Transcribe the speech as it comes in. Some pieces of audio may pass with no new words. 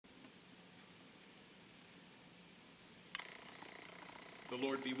The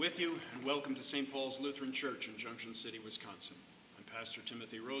Lord be with you, and welcome to St. Paul's Lutheran Church in Junction City, Wisconsin. I'm Pastor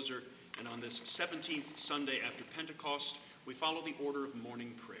Timothy Roser, and on this 17th Sunday after Pentecost, we follow the order of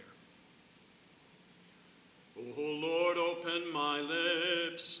morning prayer. O Lord, open my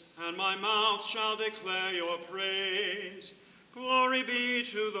lips, and my mouth shall declare your praise. Glory be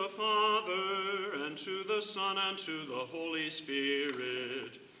to the Father, and to the Son, and to the Holy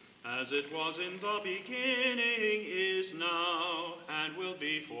Spirit, as it was in the beginning, is now, and will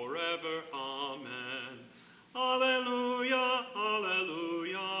be forever. Amen. Alleluia,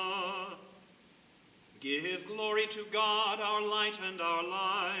 alleluia. Give glory to God, our light and our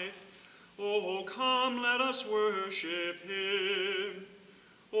life. Oh, come, let us worship him.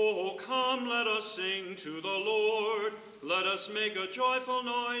 Oh, come, let us sing to the Lord. Let us make a joyful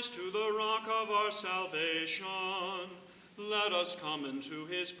noise to the rock of our salvation. Let us come into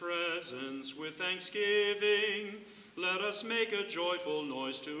his presence with thanksgiving. Let us make a joyful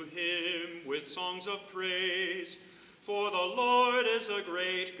noise to him with songs of praise. For the Lord is a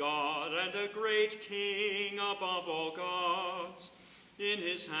great God and a great King above all gods. In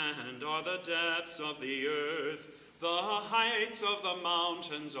his hand are the depths of the earth. The heights of the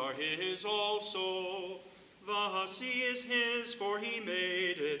mountains are his also. The sea is his, for he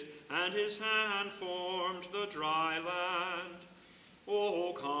made it, and his hand formed the dry land.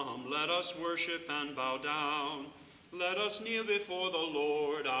 Oh, come, let us worship and bow down. Let us kneel before the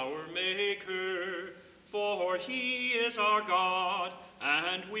Lord our Maker. For he is our God,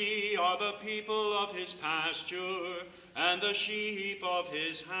 and we are the people of his pasture, and the sheep of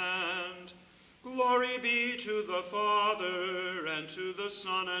his hand. Glory be to the Father, and to the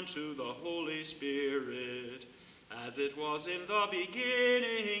Son, and to the Holy Spirit, as it was in the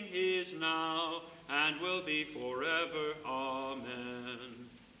beginning, is now, and will be forever. Amen.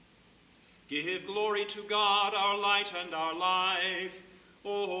 Give glory to God, our light and our life.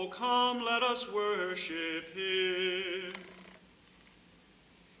 Oh, come, let us worship him.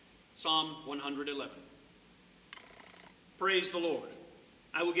 Psalm 111. Praise the Lord.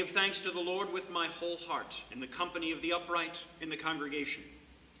 I will give thanks to the Lord with my whole heart, in the company of the upright, in the congregation.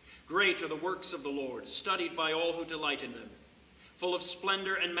 Great are the works of the Lord, studied by all who delight in them. Full of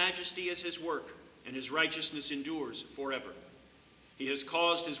splendor and majesty is his work, and his righteousness endures forever. He has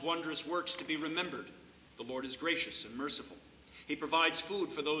caused his wondrous works to be remembered. The Lord is gracious and merciful. He provides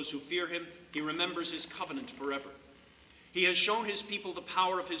food for those who fear him. He remembers his covenant forever. He has shown his people the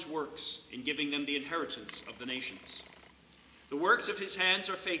power of his works, in giving them the inheritance of the nations. The works of his hands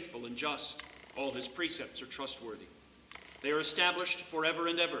are faithful and just. All his precepts are trustworthy. They are established forever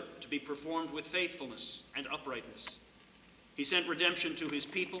and ever, to be performed with faithfulness and uprightness. He sent redemption to his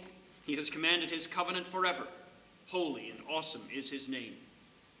people. He has commanded his covenant forever. Holy and awesome is his name.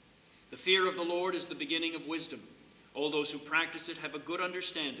 The fear of the Lord is the beginning of wisdom. All those who practice it have a good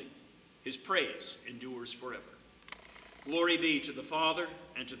understanding. His praise endures forever. Glory be to the Father,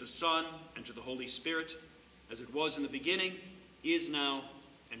 and to the Son, and to the Holy Spirit, as it was in the beginning, is now,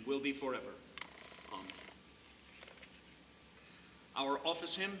 and will be forever. Amen. Our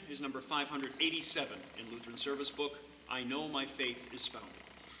office hymn is number 587 in Lutheran Service Book, I Know My Faith is Founded.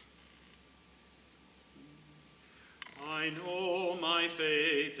 I know my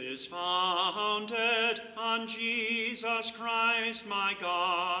faith is founded on Jesus Christ, my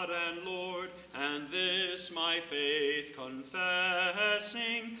God and Lord, and this my faith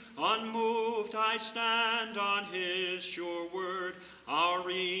confessing, unmoved I stand on his sure word. Our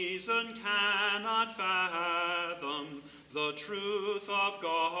reason cannot fathom the truth of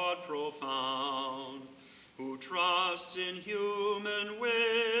God profound. Who trusts in human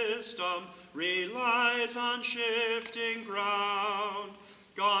wisdom relies on shifting ground.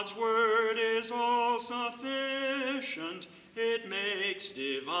 God's word is all sufficient, it makes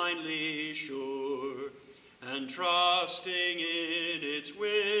divinely sure. And trusting in its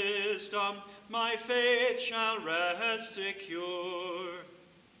wisdom, my faith shall rest secure.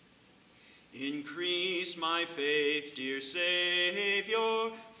 Increase my faith, dear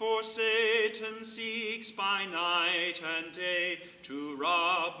Savior, for Satan seeks by night and day to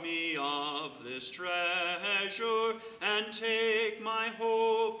rob me of this treasure and take my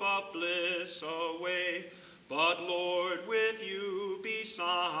hope of bliss away. But Lord, with you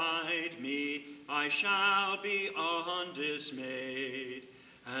beside me, I shall be undismayed,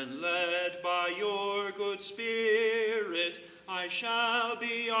 and led by your good Spirit, I shall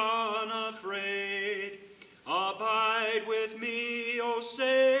be unafraid. Abide with me, O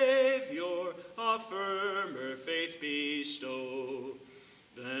Savior, a firmer faith bestow.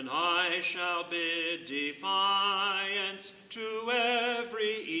 Then I shall bid defiance to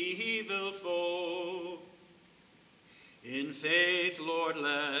every evil foe. In faith, Lord,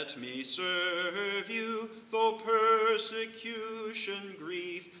 let me serve you, though persecution,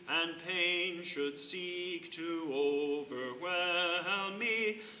 grief, and pain should seek to overwhelm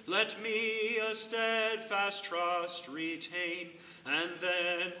me. Let me a steadfast trust retain, and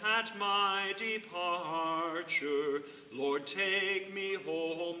then at my departure, Lord, take me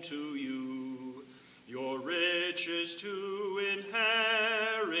home to you. Your riches to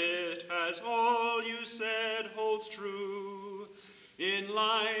inherit, as all you said holds true. In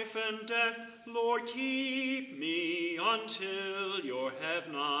life and death, Lord, keep me until your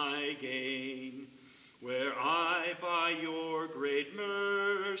heaven I gain, where I by your great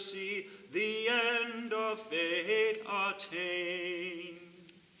mercy the end of faith attain.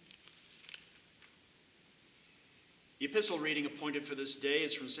 The epistle reading appointed for this day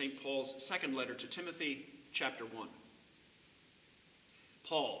is from St. Paul's second letter to Timothy, chapter 1.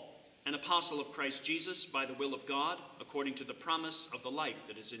 Paul, an apostle of Christ Jesus by the will of God, according to the promise of the life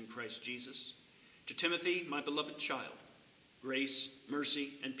that is in Christ Jesus, to Timothy, my beloved child, grace,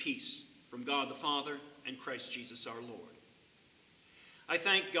 mercy, and peace from God the Father and Christ Jesus our Lord. I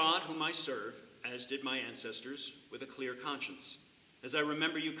thank God, whom I serve, as did my ancestors, with a clear conscience, as I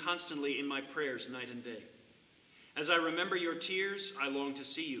remember you constantly in my prayers night and day. As I remember your tears, I long to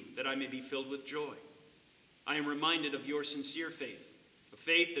see you, that I may be filled with joy. I am reminded of your sincere faith, a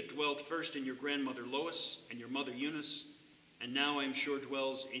faith that dwelt first in your grandmother Lois and your mother Eunice, and now I am sure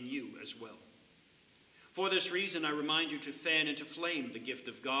dwells in you as well. For this reason, I remind you to fan into flame the gift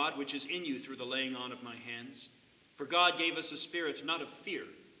of God, which is in you through the laying on of my hands. For God gave us a spirit not of fear,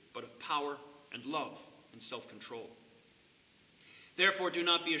 but of power and love and self-control. Therefore, do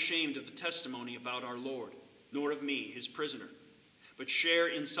not be ashamed of the testimony about our Lord, nor of me, his prisoner, but share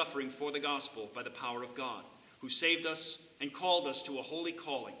in suffering for the gospel by the power of God, who saved us and called us to a holy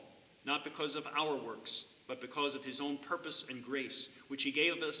calling, not because of our works, but because of his own purpose and grace, which he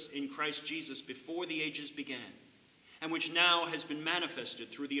gave us in Christ Jesus before the ages began, and which now has been manifested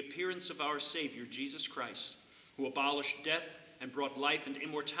through the appearance of our Savior, Jesus Christ, who abolished death and brought life and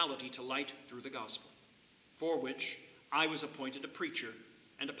immortality to light through the gospel, for which I was appointed a preacher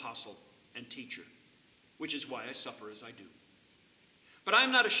and apostle and teacher, which is why I suffer as I do. But I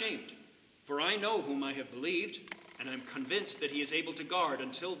am not ashamed, for I know whom I have believed, and I am convinced that he is able to guard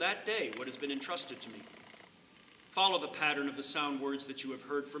until that day what has been entrusted to me. Follow the pattern of the sound words that you have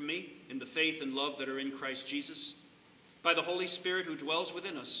heard from me in the faith and love that are in Christ Jesus. By the Holy Spirit who dwells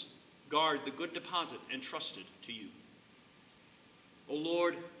within us, guard the good deposit entrusted to you. O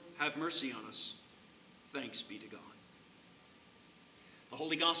Lord, have mercy on us. Thanks be to God. The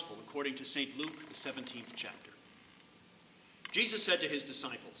Holy Gospel according to St. Luke, the 17th chapter. Jesus said to his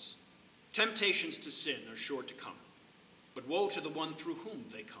disciples, "Temptations to sin are sure to come, but woe to the one through whom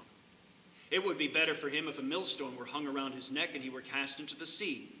they come. It would be better for him if a millstone were hung around his neck and he were cast into the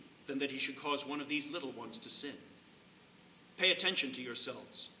sea, than that he should cause one of these little ones to sin. Pay attention to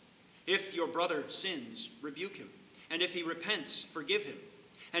yourselves. If your brother sins, rebuke him, and if he repents, forgive him.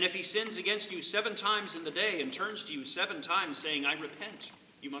 And if he sins against you 7 times in the day and turns to you 7 times saying, 'I repent,'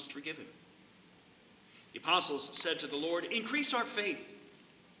 you must forgive him." The apostles said to the Lord, "Increase our faith."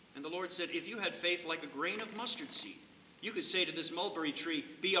 And the Lord said, "If you had faith like a grain of mustard seed, you could say to this mulberry tree,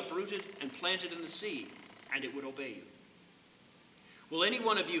 'Be uprooted and planted in the sea,' and it would obey you. Will any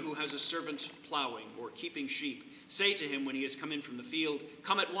one of you who has a servant plowing or keeping sheep say to him when he has come in from the field,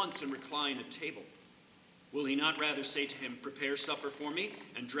 'Come at once and recline at table'? Will he not rather say to him, 'Prepare supper for me,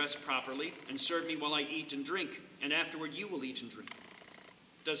 and dress properly, and serve me while I eat and drink, and afterward you will eat and drink'?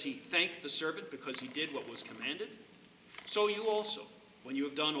 Does he thank the servant because he did what was commanded? So you also, when you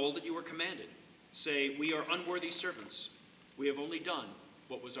have done all that you were commanded, say, 'We are unworthy servants. We have only done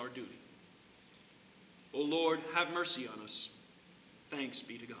what was our duty.' O Lord, have mercy on us. Thanks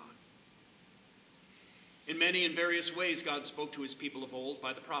be to God." In many and various ways God spoke to his people of old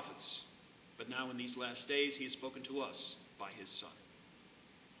by the prophets, but now in these last days he has spoken to us by his Son.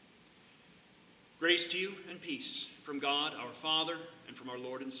 Grace to you and peace from God our Father and from our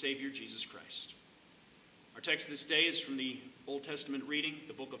Lord and Savior Jesus Christ. Our text this day is from the Old Testament reading,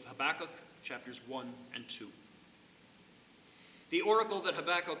 the book of Habakkuk, chapters 1 and 2. The oracle that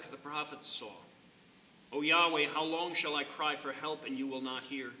Habakkuk the prophet saw. "O Yahweh, how long shall I cry for help and you will not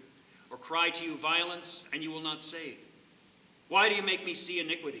hear, or cry to you violence and you will not save? Why do you make me see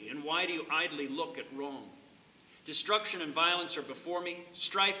iniquity, and why do you idly look at wrong? Destruction and violence are before me,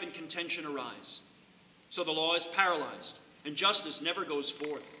 strife and contention arise. So the law is paralyzed, and justice never goes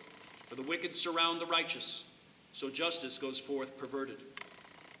forth. For the wicked surround the righteous, so justice goes forth perverted.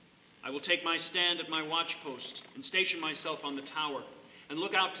 I will take my stand at my watchpost, and station myself on the tower, and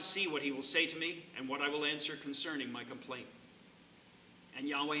look out to see what he will say to me, and what I will answer concerning my complaint. And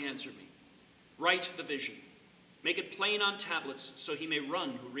Yahweh answered me, write the vision. Make it plain on tablets, so he may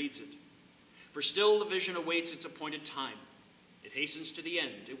run who reads it. For still the vision awaits its appointed time. It hastens to the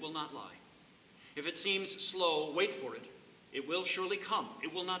end, it will not lie. If it seems slow, wait for it. It will surely come,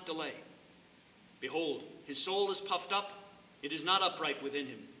 it will not delay. Behold, his soul is puffed up, it is not upright within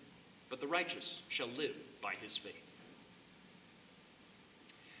him, but the righteous shall live by his faith.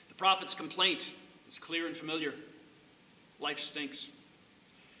 The prophet's complaint is clear and familiar. Life stinks.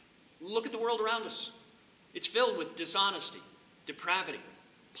 Look at the world around us. It's filled with dishonesty, depravity,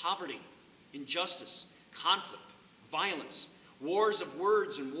 poverty, injustice, conflict, violence, wars of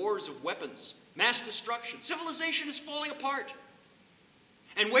words and wars of weapons, mass destruction. Civilization is falling apart.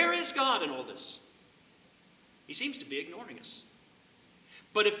 And where is God in all this? He seems to be ignoring us.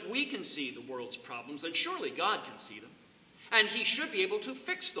 But if we can see the world's problems, then surely God can see them. And he should be able to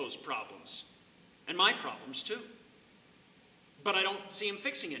fix those problems. And my problems too. But I don't see him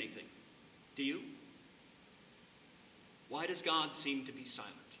fixing anything. Do you? Why does God seem to be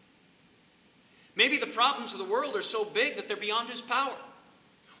silent? Maybe the problems of the world are so big that they're beyond his power.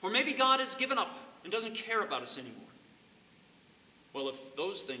 Or maybe God has given up and doesn't care about us anymore. Well, if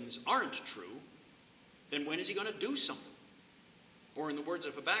those things aren't true, then when is he going to do something? Or in the words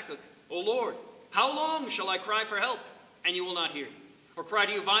of Habakkuk, O Lord, how long shall I cry for help, and you will not hear? Or cry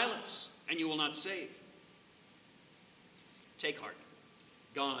to you violence, and you will not save? Take heart.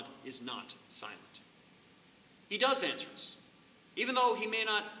 God is not silent. He does answer us, even though he may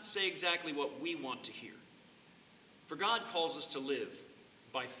not say exactly what we want to hear. For God calls us to live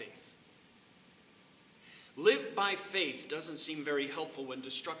by faith. Live by faith doesn't seem very helpful when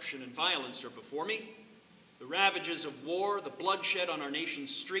destruction and violence are before me. The ravages of war, the bloodshed on our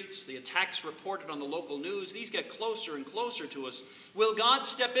nation's streets, the attacks reported on the local news, these get closer and closer to us. Will God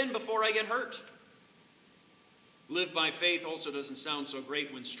step in before I get hurt? Live by faith also doesn't sound so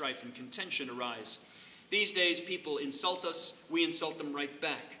great when strife and contention arise. These days, people insult us, we insult them right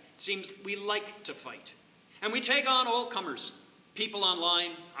back. It seems we like to fight. And we take on all comers. People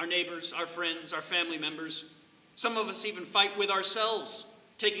online, our neighbors, our friends, our family members. Some of us even fight with ourselves,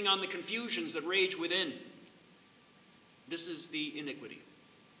 taking on the confusions that rage within. This is the iniquity,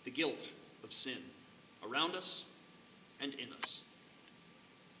 the guilt of sin around us and in us.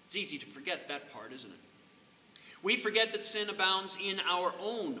 It's easy to forget that part, isn't it? We forget that sin abounds in our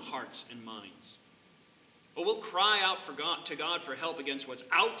own hearts and minds. Well, we'll cry out to God for help against what's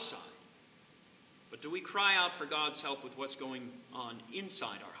outside. But do we cry out for God's help with what's going on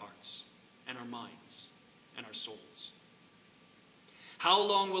inside our hearts and our minds and our souls? How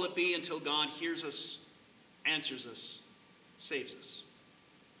long will it be until God hears us, answers us, saves us?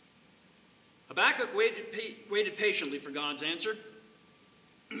 Habakkuk waited patiently for God's answer.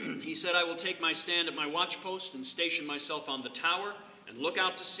 He said, I will take my stand at my watchpost and station myself on the tower and look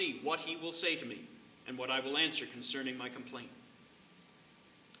out to see what he will say to me and what I will answer concerning my complaint.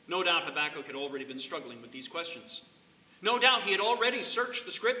 No doubt Habakkuk had already been struggling with these questions. No doubt he had already searched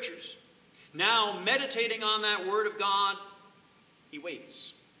the scriptures. Now, meditating on that word of God, he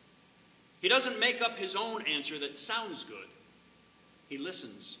waits. He doesn't make up his own answer that sounds good. He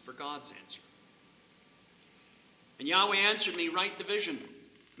listens for God's answer. And Yahweh answered me, write the vision.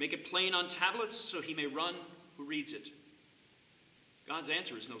 Make it plain on tablets so he may run who reads it. God's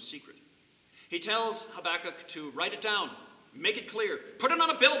answer is no secret. He tells Habakkuk to write it down, make it clear, put it on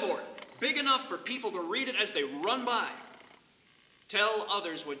a billboard, big enough for people to read it as they run by. Tell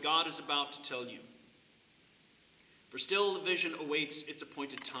others what God is about to tell you. For still the vision awaits its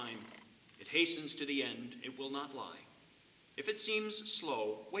appointed time. It hastens to the end, it will not lie. If it seems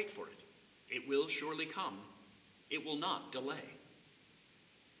slow, wait for it. It will surely come. It will not delay.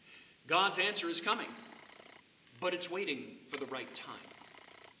 God's answer is coming, but it's waiting for the right time.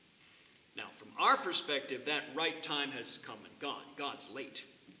 Now, from our perspective, that right time has come and gone. God's late.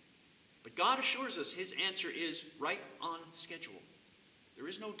 But God assures us his answer is right on schedule. There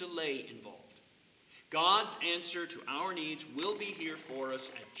is no delay involved. God's answer to our needs will be here for us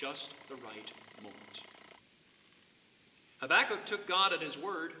at just the right moment. Habakkuk took God at his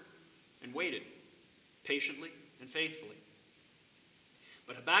word and waited patiently and faithfully.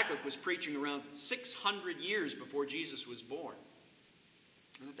 But Habakkuk was preaching around 600 years before Jesus was born.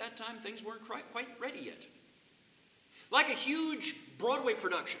 And at that time, things weren't quite ready yet. Like a huge Broadway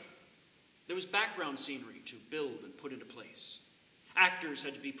production, there was background scenery to build and put into place. Actors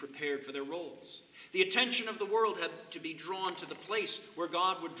had to be prepared for their roles. The attention of the world had to be drawn to the place where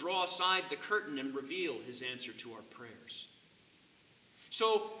God would draw aside the curtain and reveal his answer to our prayers.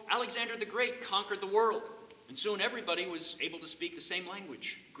 So Alexander the Great conquered the world, and soon everybody was able to speak the same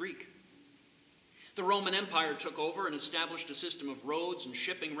language, Greek. The Roman Empire took over and established a system of roads and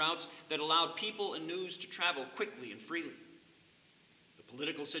shipping routes that allowed people and news to travel quickly and freely. The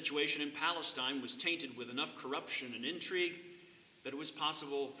political situation in Palestine was tainted with enough corruption and intrigue that it was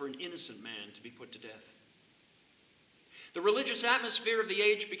possible for an innocent man to be put to death. The religious atmosphere of the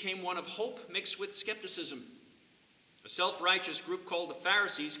age became one of hope mixed with skepticism. A self-righteous group called the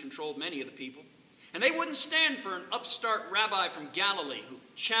Pharisees controlled many of the people, and they wouldn't stand for an upstart rabbi from Galilee who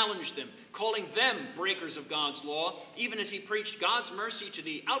challenged them, calling them breakers of God's law, even as he preached God's mercy to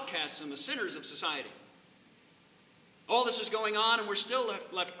the outcasts and the sinners of society. All this is going on, and we're still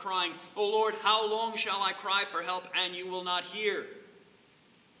left crying, "O Lord, how long shall I cry for help, and you will not hear?"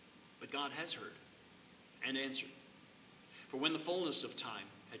 But God has heard and answered. For when the fullness of time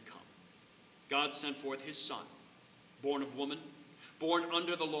had come, God sent forth his Son, born of woman, born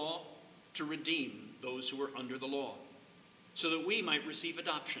under the law, to redeem those who were under the law, so that we might receive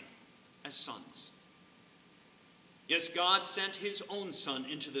adoption as sons. Yes, God sent his own Son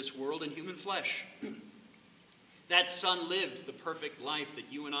into this world in human flesh. That Son lived the perfect life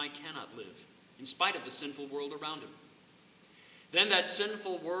that you and I cannot live, in spite of the sinful world around him. Then that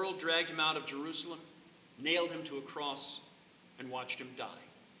sinful world dragged him out of Jerusalem, nailed him to a cross, and watched him die.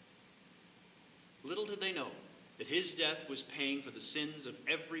 Little did they know that his death was paying for the sins of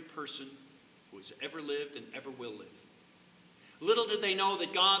every person who has ever lived and ever will live. Little did they know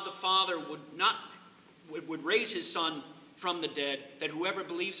that God the Father would raise his Son from the dead, that whoever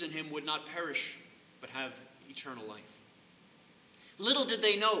believes in him would not perish, but have eternal life. Little did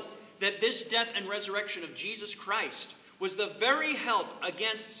they know that this death and resurrection of Jesus Christ was the very help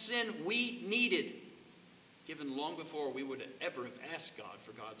against sin we needed, given long before we would ever have asked God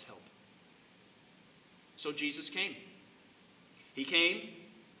for God's help. So Jesus came. He came,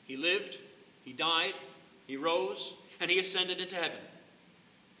 he lived, he died, he rose, and he ascended into heaven.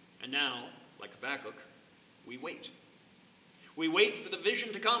 And now, like Habakkuk, we wait. We wait for the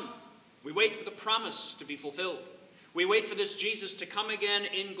vision to come. We wait for the promise to be fulfilled. We wait for this Jesus to come again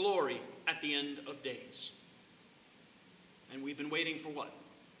in glory at the end of days. And we've been waiting for what,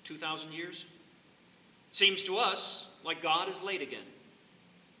 2,000 years? Seems to us like God is late again.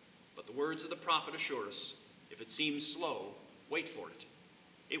 But the words of the prophet assure us, if it seems slow, wait for it.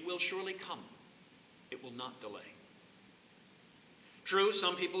 It will surely come. It will not delay. True,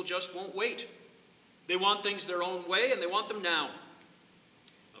 some people just won't wait. They want things their own way, and they want them now.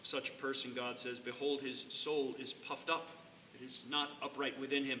 Of such a person, God says, behold, his soul is puffed up. It is not upright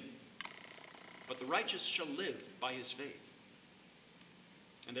within him. But the righteous shall live by his faith.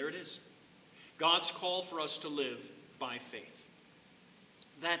 And there it is. God's call for us to live by faith.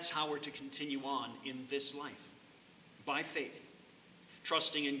 That's how we're to continue on in this life. By faith.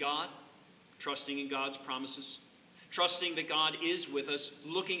 Trusting in God, trusting in God's promises, trusting that God is with us,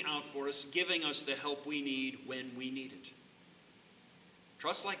 looking out for us, giving us the help we need when we need it.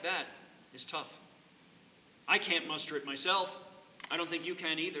 Trust like that is tough. I can't muster it myself. I don't think you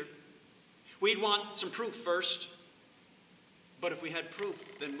can either. We'd want some proof first. But if we had proof,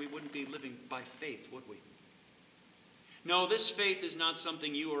 then we wouldn't be living by faith, would we? No, this faith is not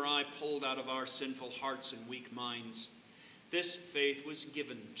something you or I pulled out of our sinful hearts and weak minds. This faith was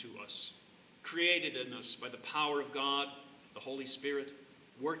given to us, created in us by the power of God, the Holy Spirit,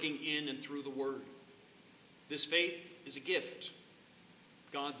 working in and through the Word. This faith is a gift,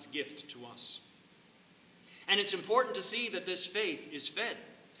 God's gift to us. And it's important to see that this faith is fed.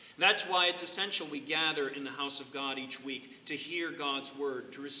 That's why it's essential we gather in the house of God each week to hear God's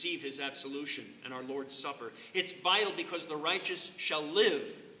word, to receive his absolution and our Lord's Supper. It's vital because the righteous shall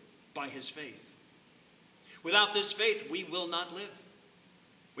live by his faith. Without this faith, we will not live.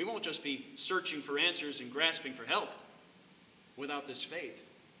 We won't just be searching for answers and grasping for help. Without this faith,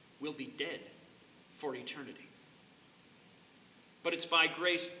 we'll be dead for eternity. But it's by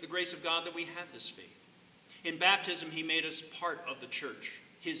grace, the grace of God, that we have this faith. In baptism, he made us part of the church,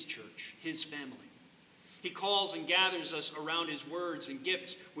 his family. He calls and gathers us around his words and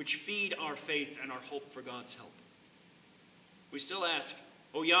gifts which feed our faith and our hope for God's help. We still ask,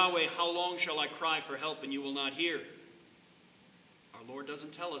 "O Yahweh, how long shall I cry for help and you will not hear?" Our Lord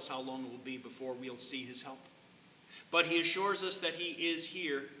doesn't tell us how long it will be before we'll see his help. But he assures us that he is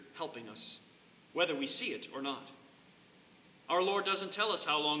here helping us, whether we see it or not. Our Lord doesn't tell us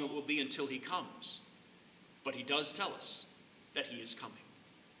how long it will be until he comes, but he does tell us that he is coming.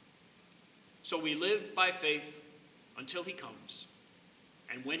 So we live by faith until he comes.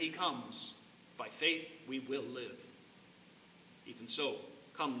 And when he comes, by faith we will live. Even so,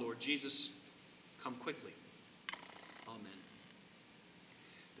 come, Lord Jesus, come quickly. Amen.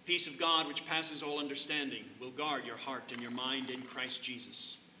 The peace of God, which passes all understanding, will guard your heart and your mind in Christ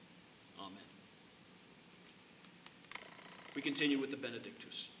Jesus. Amen. We continue with the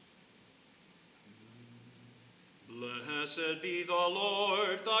Benedictus. Blessed be the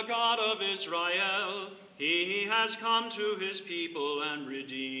Lord, the God of Israel. He has come to his people and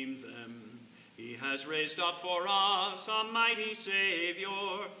redeemed them. He has raised up for us a mighty Savior,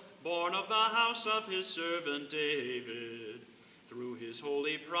 born of the house of his servant David. Through his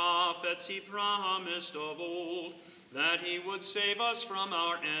holy prophets he promised of old that he would save us from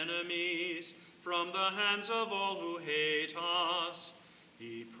our enemies, from the hands of all who hate us.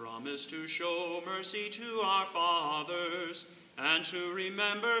 He promised to show mercy to our fathers and to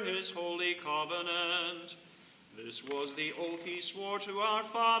remember his holy covenant. This was the oath he swore to our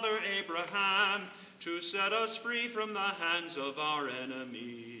father Abraham, to set us free from the hands of our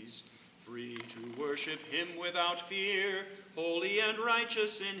enemies, free to worship him without fear, holy and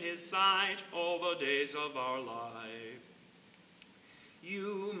righteous in his sight all the days of our life.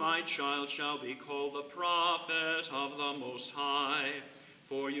 You, my child, shall be called the prophet of the Most High,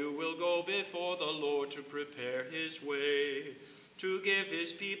 for you will go before the Lord to prepare his way, to give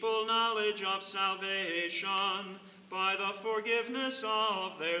his people knowledge of salvation by the forgiveness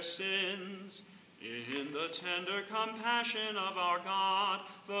of their sins. In the tender compassion of our God,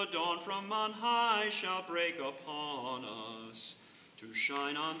 the dawn from on high shall break upon us, to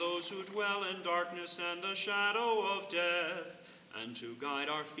shine on those who dwell in darkness and the shadow of death, and to guide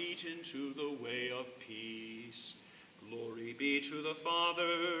our feet into the way of peace. Glory be to the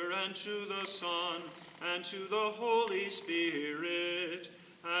Father, and to the Son, and to the Holy Spirit,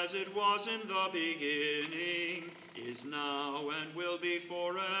 as it was in the beginning, is now, and will be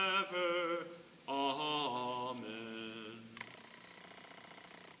forever. Amen.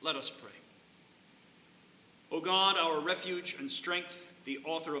 Let us pray. O God, our refuge and strength, the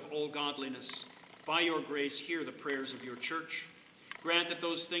author of all godliness, by your grace hear the prayers of your church. Grant that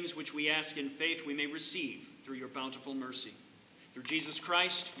those things which we ask in faith we may receive through your bountiful mercy. Through Jesus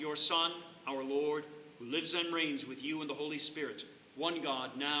Christ, your Son, our Lord, who lives and reigns with you in the Holy Spirit, one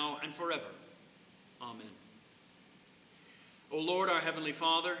God, now and forever. Amen. O Lord, our heavenly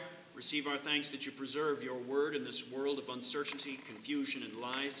Father, receive our thanks that you preserve your word in this world of uncertainty, confusion, and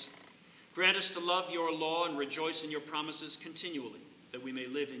lies. Grant us to love your law and rejoice in your promises continually, that we may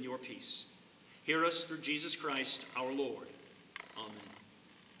live in your peace. Hear us through Jesus Christ, our Lord. Amen.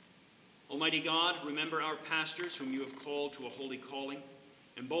 Almighty God, remember our pastors whom you have called to a holy calling.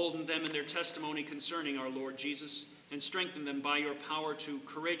 Embolden them in their testimony concerning our Lord Jesus, and strengthen them by your power to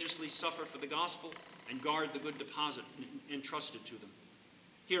courageously suffer for the gospel and guard the good deposit entrusted to them.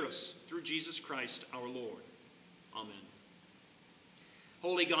 Hear us through Jesus Christ our Lord. Amen.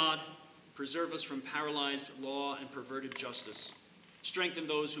 Holy God, preserve us from paralyzed law and perverted justice. Strengthen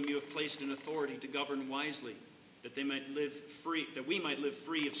those whom you have placed in authority to govern wisely, that we might live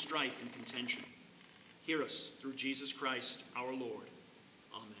free of strife and contention. Hear us through Jesus Christ our Lord.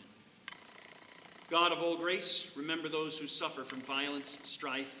 Amen. God of all grace, remember those who suffer from violence,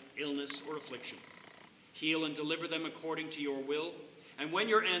 strife, illness, or affliction. Heal and deliver them according to your will, and when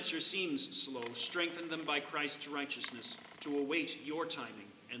your answer seems slow, strengthen them by Christ's righteousness to await your timing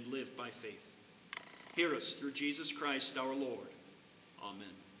and live by faith. Hear us through Jesus Christ our Lord. Amen.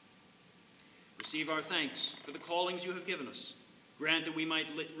 Receive our thanks for the callings you have given us. Grant that we might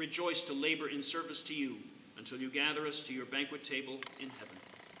rejoice to labor in service to you until you gather us to your banquet table in heaven.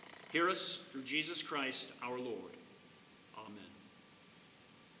 Hear us through Jesus Christ our Lord. Amen.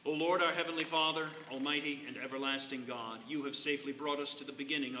 O Lord, our heavenly Father, almighty and everlasting God, you have safely brought us to the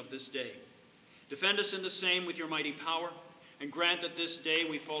beginning of this day. Defend us in the same with your mighty power, and grant that this day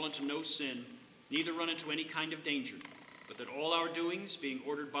we fall into no sin, neither run into any kind of danger, but that all our doings, being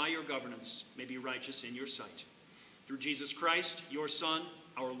ordered by your governance, may be righteous in your sight. Through Jesus Christ, your Son,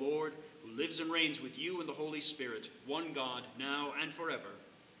 our Lord, who lives and reigns with you in the Holy Spirit, one God, now and forever.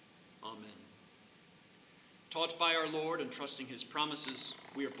 Amen. Taught by our Lord and trusting his promises,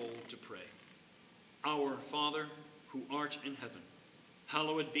 we are bold to pray. Our Father, who art in heaven,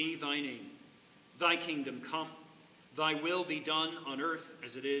 hallowed be thy name. Thy kingdom come, thy will be done on earth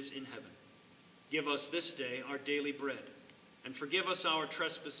as it is in heaven. Give us this day our daily bread, and forgive us our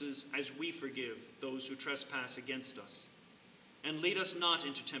trespasses as we forgive those who trespass against us. And lead us not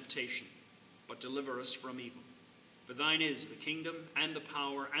into temptation, but deliver us from evil. For thine is the kingdom and the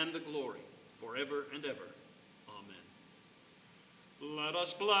power and the glory forever and ever. Amen. Let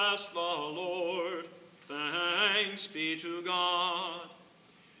us bless the Lord. Thanks be to God.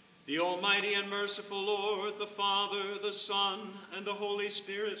 The Almighty and merciful Lord, the Father, the Son, and the Holy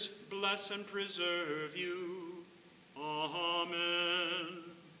Spirit, bless and preserve you. Amen.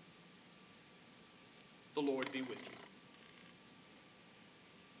 The Lord be with you.